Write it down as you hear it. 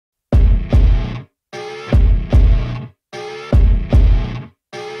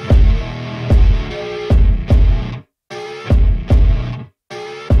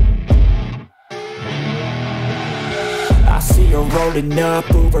Rolling up,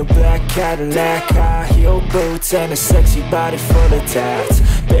 Uber black Cadillac, high heel boots and a sexy body full of tats.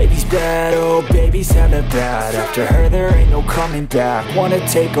 Baby's bad, oh baby's hella bad. After her there ain't no coming back. Wanna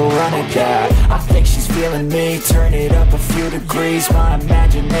take a run at that. I think she's feeling me, turn it up a few degrees. My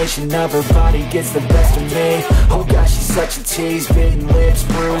imagination of her body gets the best of me. Oh gosh, she's such a tease, bitten lips,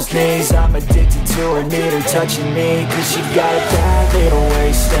 bruised knees. I'm addicted to her, need her touching me. Cause she got a bad little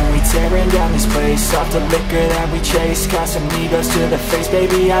waist, and we tearing down this place. Off the liquor that we chase, Casamigos to the face.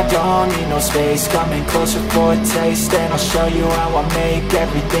 Baby, I don't need no space. Coming closer for a taste, and I'll show you how I make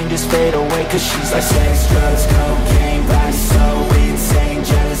everything just fade away. Cause she's like sex, drugs, cocaine, body so insane.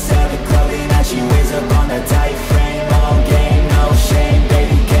 Jealous of the clothing that she wears up on a tight frame. All game, no shame,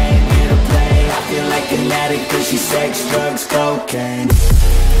 baby came here to play. I feel like an addict cause she's sex, drugs, cocaine.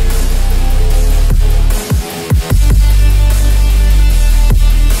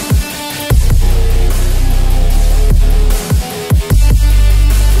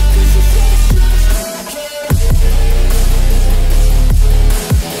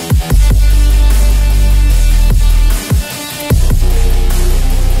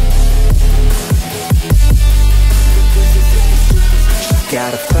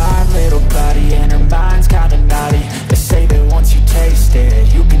 Got a fine little body and her mind's kinda naughty. They say that once you taste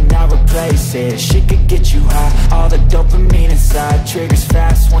it, you cannot replace it. She could get you high, all the dopamine inside triggers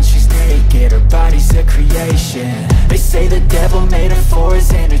fast once she's naked. Her body's a creation. They say the devil made her for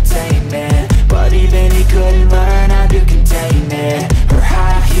his entertainment, but even he couldn't learn how to contain it. Her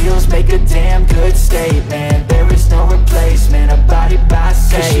high heels make a damn good statement. There is no replacement, a body by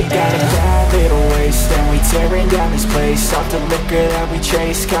Satan. Cause she got a bad little waist, and we tearing down this place. Off the liquor that we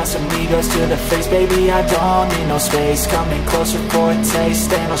chase, Casamigos to the face. Baby, I don't need no space. Coming closer for a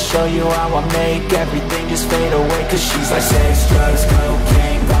taste, and I'll show you how I make everything just fade away. Cause she's like sex, drugs,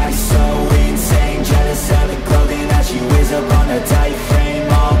 cocaine, body so insane. Jealous of the clothing that she wears up on her top.